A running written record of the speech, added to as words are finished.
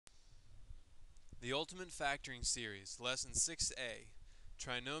The Ultimate Factoring Series, Lesson 6a,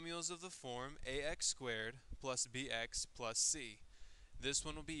 Trinomials of the form ax squared plus bx plus c. This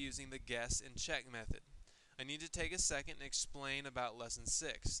one will be using the guess and check method. I need to take a second and explain about Lesson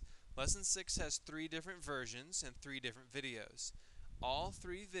 6. Lesson 6 has 3 different versions and 3 different videos. All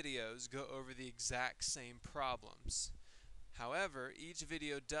 3 videos go over the exact same problems. However, each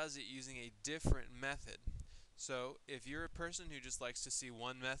video does it using a different method. So if you're a person who just likes to see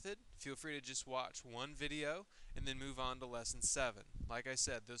one method, feel free to just watch one video and then move on to lesson 7. Like I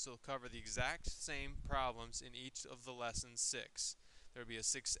said, this will cover the exact same problems in each of the lessons 6. There will be a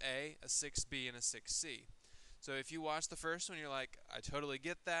 6a, a 6b, and a 6c. So if you watch the first one, you're like, I totally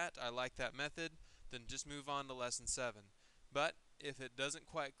get that, I like that method, then just move on to lesson 7. But if it doesn't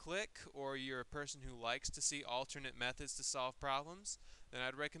quite click, or you're a person who likes to see alternate methods to solve problems, then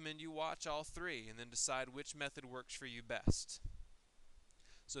I'd recommend you watch all 3 and then decide which method works for you best.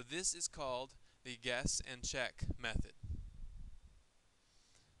 So this is called the guess and check method.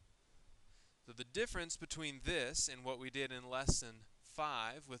 So the difference between this and what we did in lesson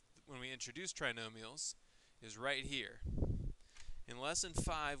 5 when we introduced trinomials is right here. In lesson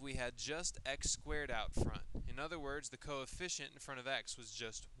 5, we had just x squared out front. In other words, the coefficient in front of x was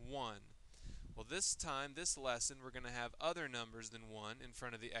just 1. Well, this time, this lesson, we're going to have other numbers than 1 in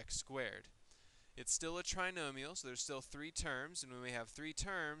front of the x squared. It's still a trinomial, so there's still 3 terms, and when we have 3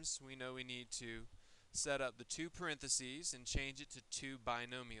 terms, we know we need to set up the 2 parentheses and change it to 2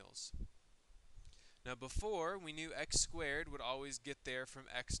 binomials. Now before, we knew x squared would always get there from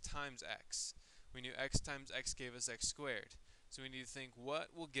x times x. We knew x times x gave us x squared. So we need to think, what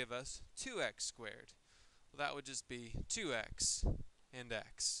will give us 2x squared? Well, that would just be 2x and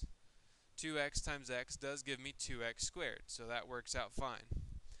x. 2x times x does give me 2x squared, so that works out fine.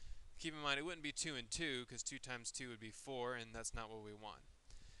 Keep in mind, it wouldn't be 2 and 2, because 2 times 2 would be 4, and that's not what we want.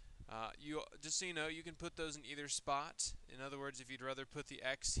 Just so you know, you can put those in either spot. In other words, if you'd rather put the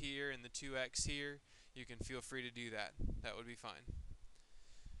x here and the 2x here, you can feel free to do that. That would be fine.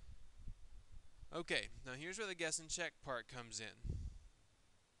 Okay, now here's where the guess and check part comes in.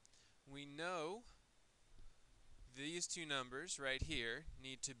 We know these two numbers right here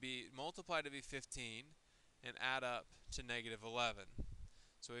need to be multiplied to be 15 and add up to negative 11.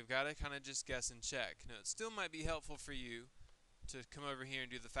 So we've got to kind of just guess and check. Now it still might be helpful for you to come over here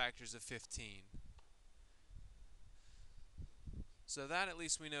and do the factors of 15. So that at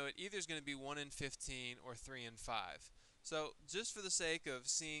least we know it either is going to be 1 in 15 or 3 in 5. So just for the sake of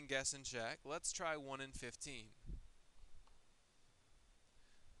seeing guess and check, let's try 1 in 15.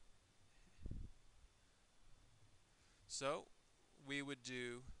 So we would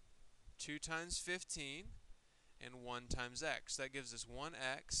do 2 times 15 and 1 times x. That gives us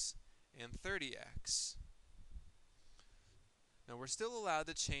 1x and 30x. Now we're still allowed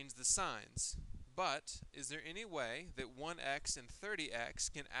to change the signs, but is there any way that 1x and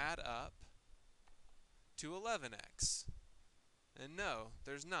 30x can add up to 11x? And no,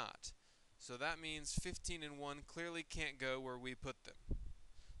 there's not. So that means 15 and 1 clearly can't go where we put them.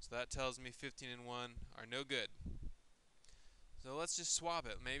 So that tells me 15 and 1 are no good. So let's just swap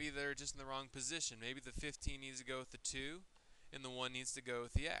it. Maybe they're just in the wrong position. Maybe the 15 needs to go with the 2 and the 1 needs to go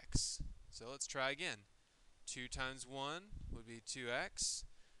with the x. So let's try again. 2 times 1 would be 2x.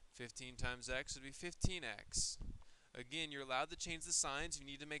 15 times x would be 15x. Again, you're allowed to change the signs. If you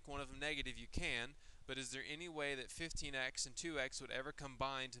need to make one of them negative, you can. But is there any way that 15x and 2x would ever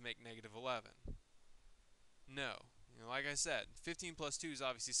combine to make negative 11? No. Like I said, 15 plus 2 is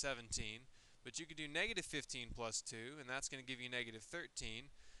obviously 17. But you could do negative 15 plus 2, and that's going to give you negative 13.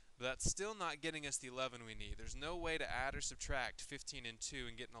 But that's still not getting us the 11 we need. There's no way to add or subtract 15 and 2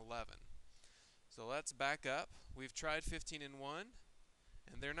 and get an 11. So let's back up. We've tried 15 and 1,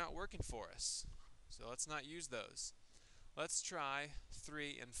 and they're not working for us. So let's not use those. Let's try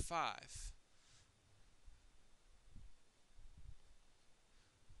 3 and 5.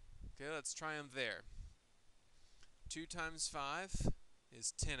 Okay, let's try them there. 2 times 5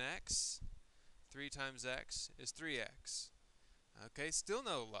 is 10x. 3 times x is 3x. Okay, still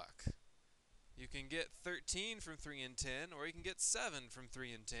no luck. You can get 13 from 3 and 10, or you can get 7 from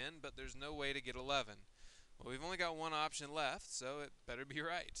 3 and 10, but there's no way to get 11. Well, we've only got one option left, so it better be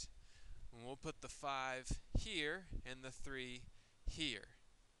right. And we'll put the 5 here and the 3 here.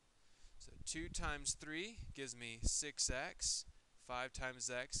 So 2 times 3 gives me 6x. 5 times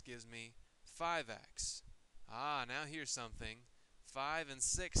x gives me 5x. Ah, now here's something. 5 and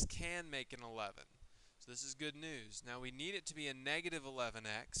 6 can make an 11. So this is good news. Now we need it to be a negative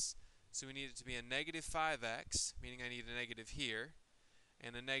 11x. So we need it to be a negative 5x, meaning I need a negative here,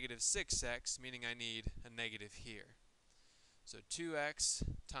 and a negative 6x, meaning I need a negative here. So 2x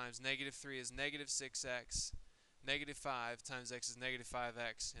times negative 3 is negative 6x. Negative 5 times x is negative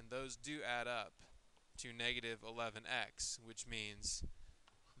 5x, and those do add up to negative 11x, which means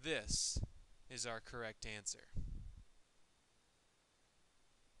this is our correct answer.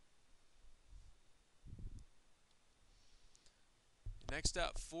 Next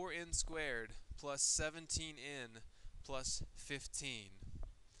up, 4n squared plus 17n plus 15.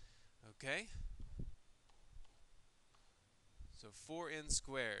 Okay? So 4n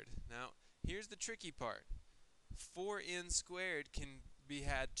squared. Now, here's the tricky part. 4n squared can be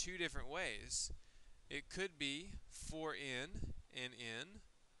had two different ways. It could be 4n and n,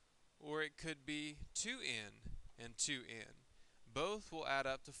 or it could be 2n and 2n. Both will add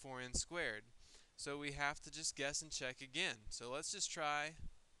up to 4n squared. So we have to just guess and check again. So let's just try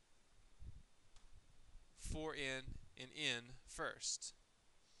 4n and n first.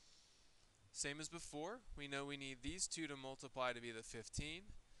 Same as before, we know we need these two to multiply to be the 15.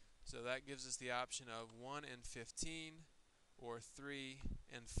 So that gives us the option of 1 and 15 or 3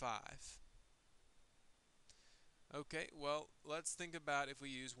 and 5. Okay, well, let's think about if we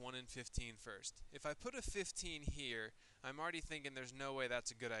use 1 and 15 first. If I put a 15 here, I'm already thinking there's no way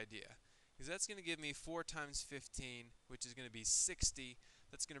that's a good idea. Because that's going to give me 4 times 15, which is going to be 60.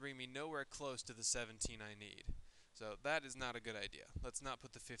 That's going to bring me nowhere close to the 17 I need. So that is not a good idea. Let's not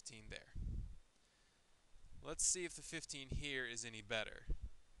put the 15 there. Let's see if the 15 here is any better.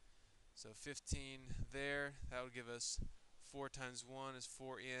 So 15 there, that would give us 4 times 1 is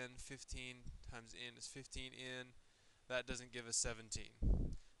 4n, 15 times n is 15n. That doesn't give us 17.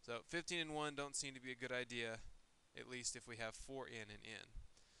 So 15 and 1 don't seem to be a good idea, at least if we have 4n and n.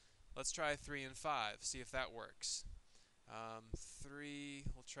 Let's try 3 and 5, see if that works. 3,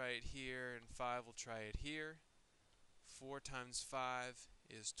 we'll try it here, and 5, we'll try it here. 4 times 5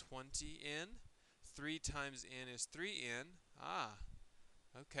 is 20n. 3 times n is 3n. Ah,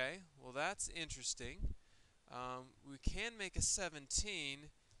 okay, well that's interesting. We can make a 17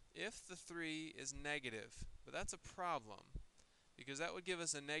 if the 3 is negative, but that's a problem because that would give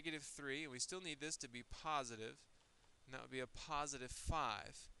us a negative 3, and we still need this to be positive, and that would be a positive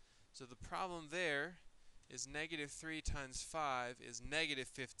 5. So the problem there is negative 3 times 5 is negative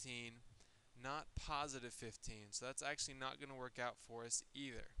 15, not positive 15. So that's actually not going to work out for us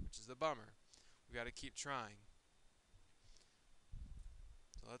either, which is a bummer. We've got to keep trying.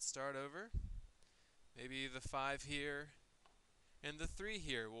 So let's start over. Maybe the 5 here and the 3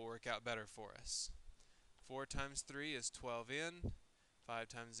 here will work out better for us. 4 times 3 is 12n. 5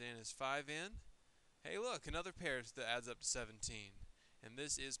 times n is 5n. Hey look, another pair that adds up to 17. And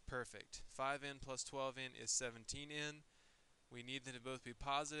this is perfect. 5n plus 12n is 17n. We need them to both be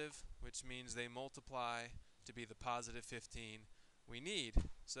positive, which means they multiply to be the positive 15 we need.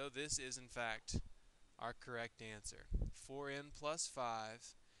 So this is in fact our correct answer. 4n plus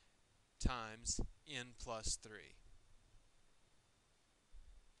 5 times n plus 3.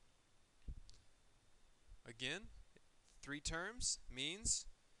 Again, 3 terms means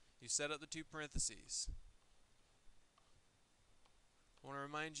you set up the 2 parentheses. I want to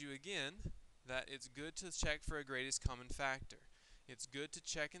remind you again that it's good to check for a greatest common factor. It's good to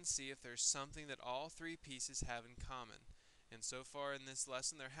check and see if there's something that all 3 pieces have in common. And so far in this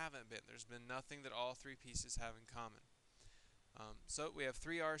lesson there haven't been. There's been nothing that all 3 pieces have in common. So we have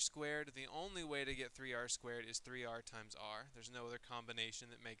 3r squared. The only way to get 3r squared is 3r times r. There's no other combination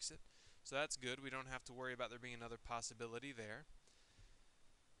that makes it. So that's good. We don't have to worry about there being another possibility there.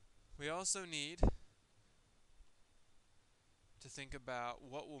 We also need to think about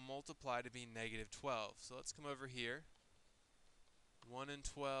what will multiply to be negative 12. So let's come over here. 1 and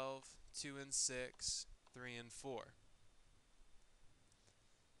 12, 2 and 6, 3 and 4.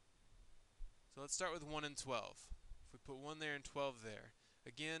 So let's start with 1 and 12. If we put 1 there and 12 there.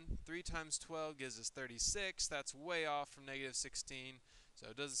 Again, 3 times 12 gives us 36. That's way off from negative 16, so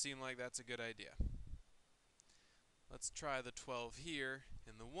it doesn't seem like that's a good idea. Let's try the 12 here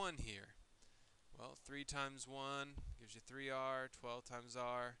and the 1 here. Well, 3 times 1 gives you 3r, 12 times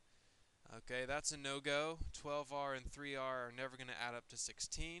r. Okay, that's a no-go. 12r and 3r are never going to add up to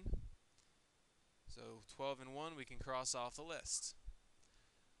 16. So 12 and 1 we can cross off the list.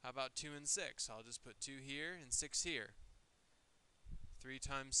 How about 2 and 6? I'll just put 2 here and 6 here. 3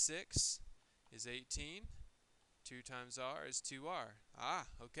 times 6 is 18. 2 times r is 2r. Ah,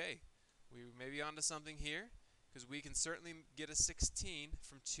 okay. We may be onto something here because we can certainly get a 16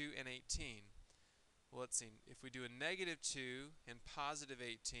 from 2 and 18. Well, let's see. If we do a negative 2 and positive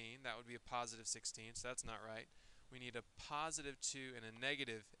 18, that would be a positive 16, so that's not right. We need a positive 2 and a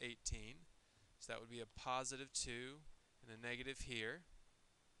negative 18. So that would be a positive 2 and a negative here.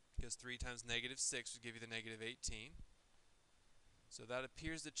 Because 3 times negative 6 would give you the negative 18. So that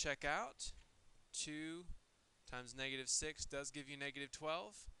appears to check out. 2 times negative 6 does give you negative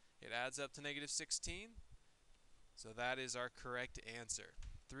 12. It adds up to negative 16. So that is our correct answer.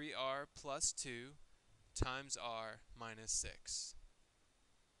 3r plus 2 times r minus 6.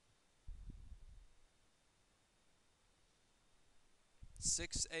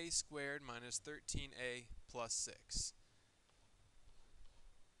 6a squared minus 13a plus 6.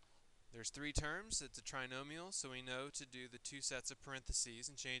 There's 3 terms. It's a trinomial, so we know to do the 2 sets of parentheses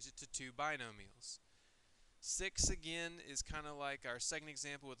and change it to 2 binomials. 6 again is kind of like our second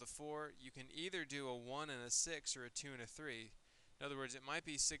example with the 4. You can either do a 1 and a 6 or a 2 and a 3. In other words, it might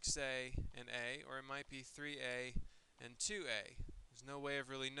be 6a and a, or it might be 3a and 2a. There's no way of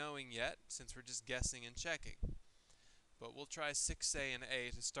really knowing yet since we're just guessing and checking. But we'll try 6a and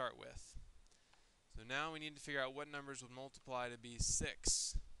a to start with. So now we need to figure out what numbers would multiply to be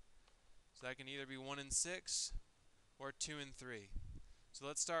 6. So that can either be 1 and 6 or 2 and 3. So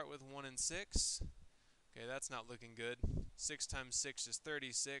let's start with 1 and 6. Okay, that's not looking good. 6 times 6 is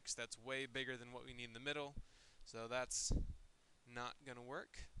 36. That's way bigger than what we need in the middle. So that's not going to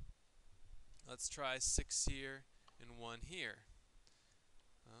work. Let's try 6 here and 1 here.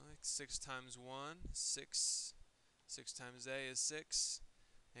 6 times 1, 6. 6 times a is 6.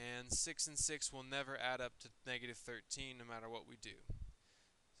 And 6 and 6 will never add up to negative 13 no matter what we do.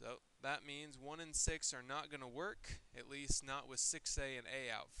 So that means 1 and 6 are not going to work, at least not with 6a and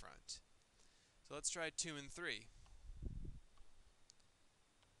a out front. So let's try 2 and 3.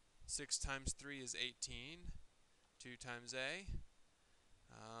 6 times 3 is 18. 2 times a.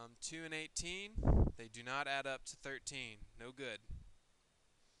 2 and 18, they do not add up to 13. No good.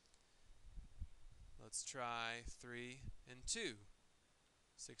 Let's try 3 and 2.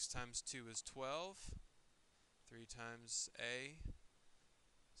 6 times 2 is 12. 3 times a.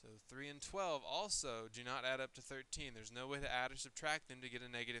 So 3 and 12 also do not add up to 13. There's no way to add or subtract them to get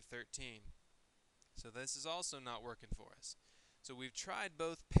a negative 13. So this is also not working for us. So we've tried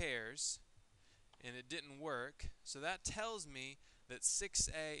both pairs and it didn't work. So that tells me that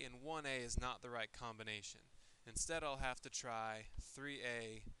 6a and 1a is not the right combination. Instead, I'll have to try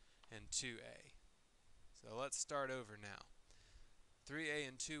 3a and 2a. So let's start over now. 3a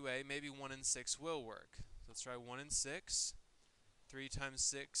and 2a, maybe 1 and 6 will work. So let's try 1 and 6. 3 times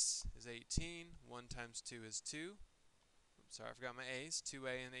 6 is 18. 1 times 2 is 2. Oops, sorry, I forgot my a's.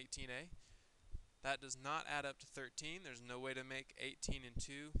 2a and 18a. That does not add up to 13. There's no way to make 18 and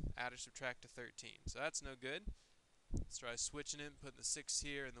 2 add or subtract to 13. So that's no good. Let's try switching it, putting the 6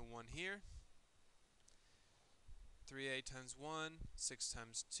 here and the 1 here. 3a times 1, 6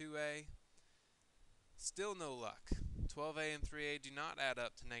 times 2a. Still no luck. 12a and 3a do not add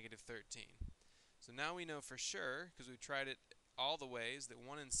up to negative 13. So now we know for sure, because we've tried it all the ways, that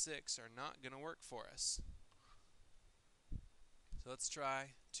 1 and 6 are not going to work for us. So let's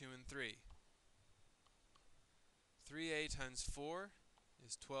try 2 and 3. 3a times 4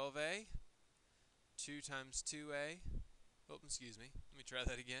 is 12a. 2 times 2a, oh, excuse me, let me try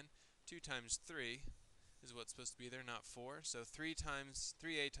that again. 2 times 3 is what's supposed to be there, not 4. So 3a times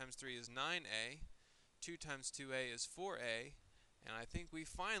 3 is 9a. 2 times 2a is 4a. And I think we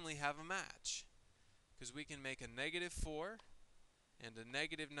finally have a match, because we can make a negative 4 and a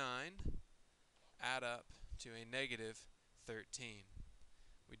negative 9 add up to a negative 13.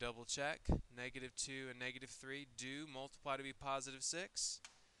 We double check. Negative 2 and negative 3 do multiply to be positive 6.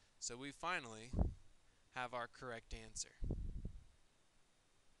 So we finally have our correct answer.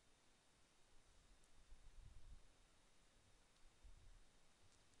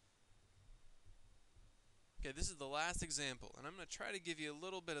 Okay, this is the last example, and I'm going to try to give you a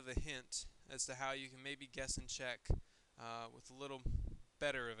little bit of a hint as to how you can maybe guess and check with a little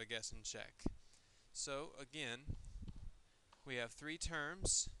better of a guess and check. So again, we have 3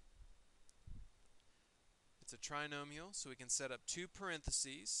 terms. It's a trinomial, so we can set up 2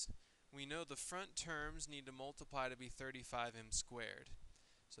 parentheses. We know the front terms need to multiply to be 35m squared.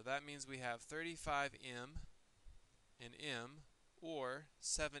 So that means we have 35m and m, or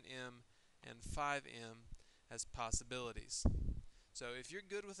 7m and 5m as possibilities. So if you're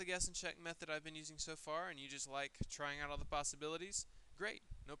good with the guess and check method I've been using so far and you just like trying out all the possibilities, great,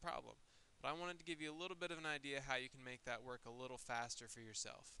 no problem. But I wanted to give you a little bit of an idea how you can make that work a little faster for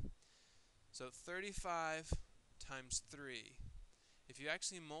yourself. So 35 times 3. If you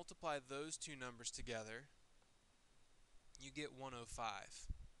actually multiply those two numbers together, you get 105.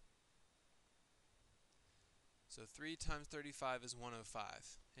 So 3 times 35 is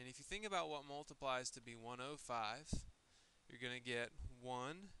 105. And if you think about what multiplies to be 105, you're going to get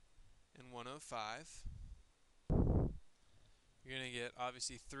 1 and 105. You're going to get,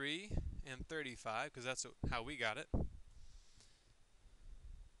 obviously, 3 and 35, because that's how we got it.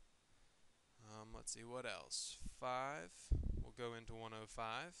 let's see, what else? 5, we'll go into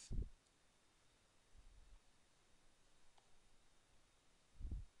 105.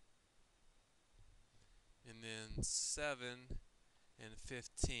 And then 7 and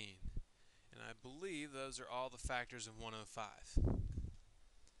 15. And I believe those are all the factors of 105.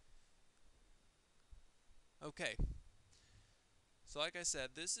 Okay. So like I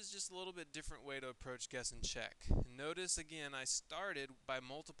said, this is just a little bit different way to approach guess and check. And notice again, I started by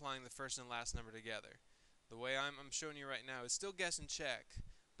multiplying the first and last number together. The way I'm showing you right now is still guess and check,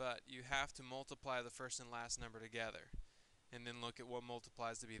 but you have to multiply the first and last number together and then look at what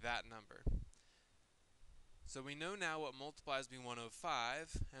multiplies to be that number. So we know now what multiplies to be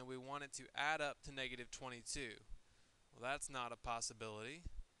 105, and we want it to add up to negative 22. Well, that's not a possibility.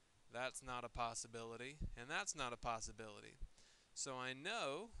 That's not a possibility, and that's not a possibility. So I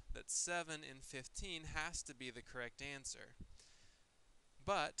know that 7 and 15 has to be the correct answer.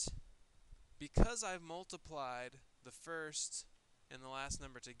 But because I've multiplied the first and the last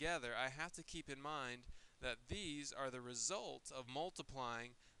number together, I have to keep in mind that these are the result of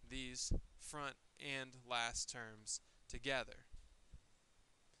multiplying these front and last terms together.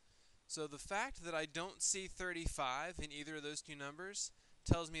 So the fact that I don't see 35 in either of those two numbers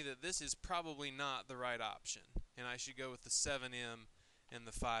tells me that this is probably not the right option, and I should go with the 7m and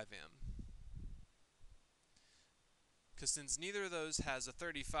the 5m. Because since neither of those has a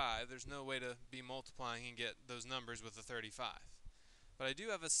 35, there's no way to be multiplying and get those numbers with a 35. But I do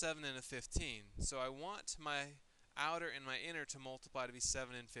have a 7 and a 15, so I want my outer and my inner to multiply to be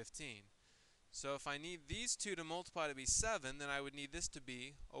 7 and 15. So if I need these two to multiply to be 7, then I would need this to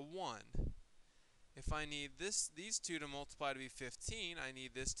be a 1. If I need these two to multiply to be 15, I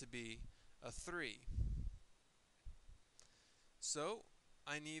need this to be a 3. So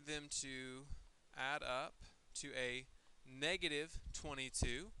I need them to add up to a negative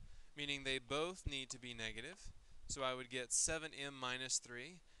 22, meaning they both need to be negative. So I would get 7m minus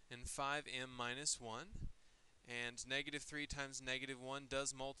 3 and 5m minus 1. And negative 3 times negative 1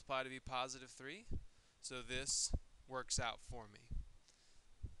 does multiply to be positive 3. So this works out for me.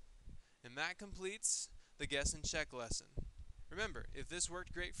 And that completes the guess and check lesson. Remember, if this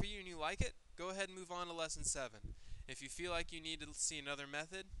worked great for you and you like it, go ahead and move on to lesson 7. If you feel like you need to see another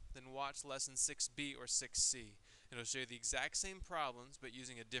method, then watch lesson 6B or 6C. It'll show you the exact same problems but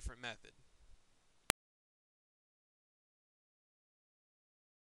using a different method.